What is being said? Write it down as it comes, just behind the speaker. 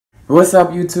What's up,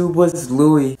 YouTube? What's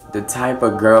Louis? The type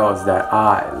of girls that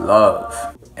I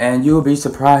love. And you'll be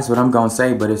surprised what I'm gonna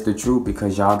say, but it's the truth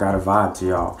because y'all got a vibe to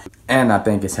y'all. And I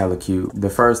think it's hella cute. The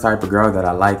first type of girl that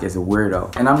I like is a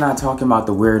weirdo. And I'm not talking about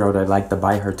the weirdo that like to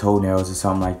bite her toenails or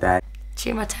something like that.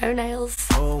 Chew my toenails.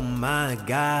 Oh my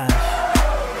gosh.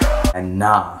 And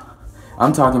nah.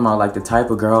 I'm talking about like the type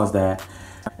of girls that,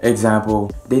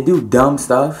 example, they do dumb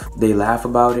stuff, they laugh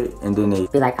about it, and then they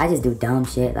be like, I just do dumb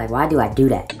shit. Like, why do I do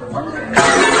that?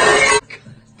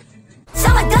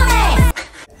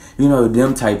 You know,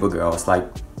 them type of girls, like,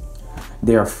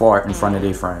 they'll fart in front of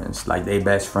their friends, like they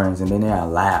best friends, and then they'll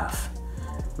laugh.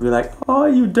 Be like, oh,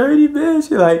 you dirty bitch.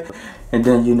 You're like, and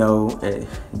then, you know,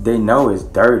 they know it's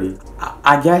dirty.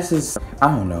 I guess it's,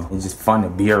 I don't know, it's just fun to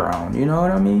be around, you know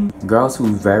what I mean? Girls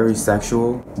who's very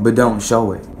sexual, but don't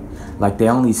show it. Like, they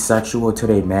only sexual to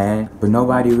their man, but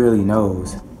nobody really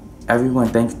knows. Everyone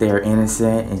thinks they're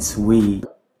innocent and sweet,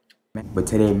 but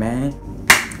to their man,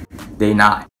 they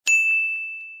not.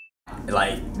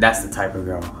 Like, that's the type of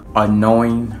girl.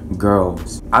 Annoying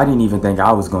girls. I didn't even think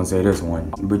I was gonna say this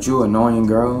one. But you annoying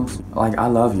girls, like, I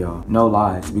love y'all. No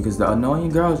lies. Because the annoying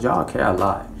girls, y'all care a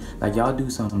lot. Like, y'all do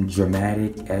some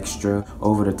dramatic, extra,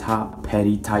 over the top,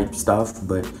 petty type stuff.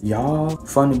 But y'all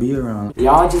fun to be around.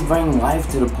 Y'all just bring life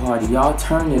to the party. Y'all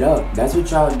turn it up. That's what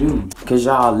y'all do. Cause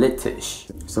y'all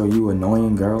litish. So you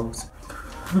annoying girls,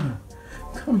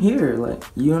 come here. Like,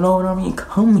 you know what I mean?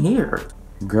 Come here.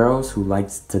 Girls who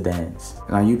likes to dance.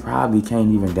 Now, you probably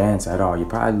can't even dance at all. You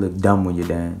probably look dumb when you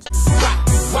dance.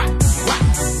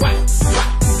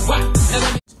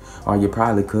 Or you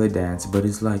probably could dance, but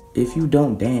it's like, if you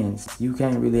don't dance, you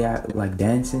can't really act. Like,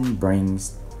 dancing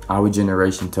brings our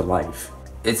generation to life.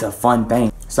 It's a fun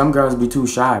thing. Some girls be too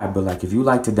shy, but like, if you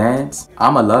like to dance,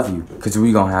 I'ma love you, cause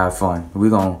we gonna have fun. We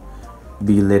gonna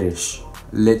be litish.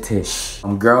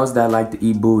 Girls that like to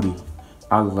eat booty.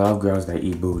 I love girls that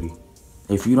eat booty.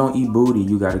 If you don't eat booty,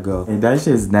 you gotta go. And that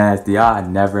shit's nasty. I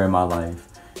never in my life.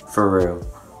 For real.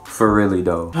 For really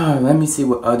though. Let me see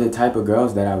what other type of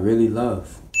girls that I really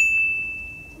love.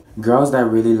 Girls that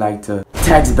really like to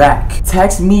text back.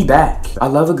 Text me back. I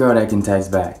love a girl that can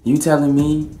text back. You telling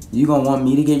me you gonna want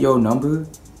me to get your number?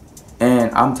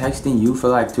 And I'm texting you for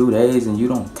like 2 days and you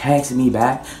don't text me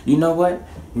back? You know what?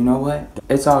 You know what?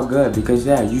 It's all good because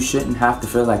yeah, you shouldn't have to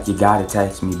feel like you gotta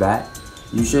text me back.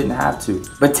 You shouldn't have to.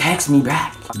 But text me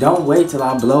back. Don't wait till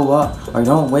I blow up or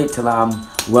don't wait till I'm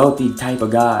wealthy type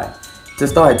of guy to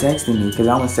start texting me, because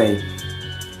I'm gonna say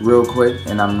real quick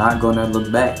and I'm not gonna look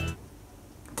back.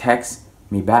 Text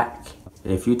me back.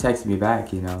 If you text me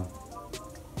back, you know,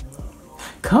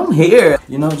 come here.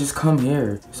 You know, just come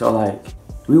here. So like,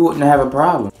 we wouldn't have a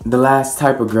problem. The last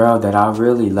type of girl that I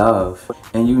really love,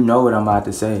 and you know what I'm about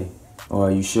to say,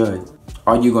 or you should.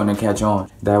 Are you gonna catch on?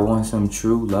 That wants some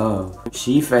true love.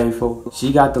 She faithful.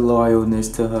 She got the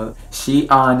loyalness to her. She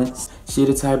honest. She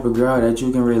the type of girl that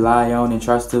you can rely on and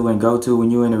trust to and go to when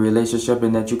you're in a relationship,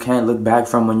 and that you can't look back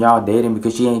from when y'all dating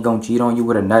because she ain't gonna cheat on you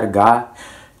with another guy.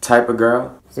 Type of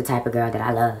girl. It's the type of girl that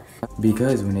I love.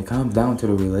 Because when it comes down to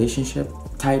the relationship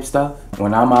type stuff,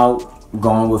 when I'm out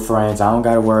going with friends, I don't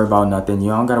gotta worry about nothing.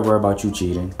 You don't gotta worry about you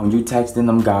cheating. When you texting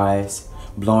them guys,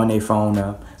 blowing their phone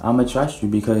up, I'ma trust you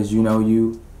because you know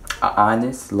you an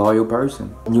honest, loyal person.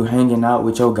 When you hanging out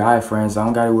with your guy friends, I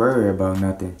don't gotta worry about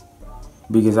nothing.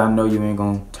 Because I know you ain't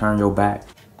gonna turn your back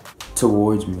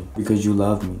towards me because you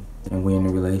love me and we're in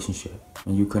a relationship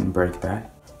and you couldn't break that.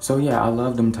 So yeah, I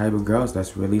love them type of girls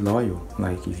that's really loyal.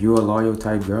 Like, if you're a loyal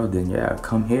type girl, then yeah,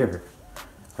 come here.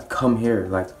 Come here,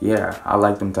 like, yeah, I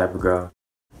like them type of girl.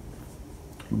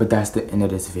 But that's the end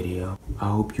of this video. I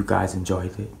hope you guys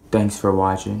enjoyed it. Thanks for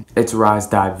watching. It's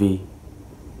Ras.v.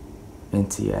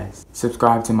 NTS.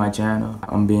 Subscribe to my channel.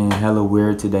 I'm being hella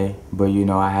weird today, but you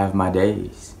know, I have my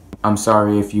days. I'm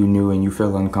sorry if you new and you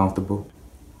feel uncomfortable,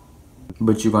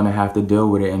 but you're gonna have to deal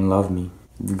with it and love me.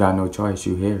 You got no choice,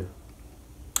 you here.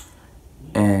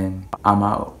 And I'm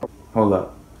out. Hold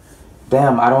up.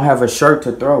 Damn, I don't have a shirt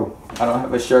to throw. I don't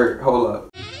have a shirt. Hold up.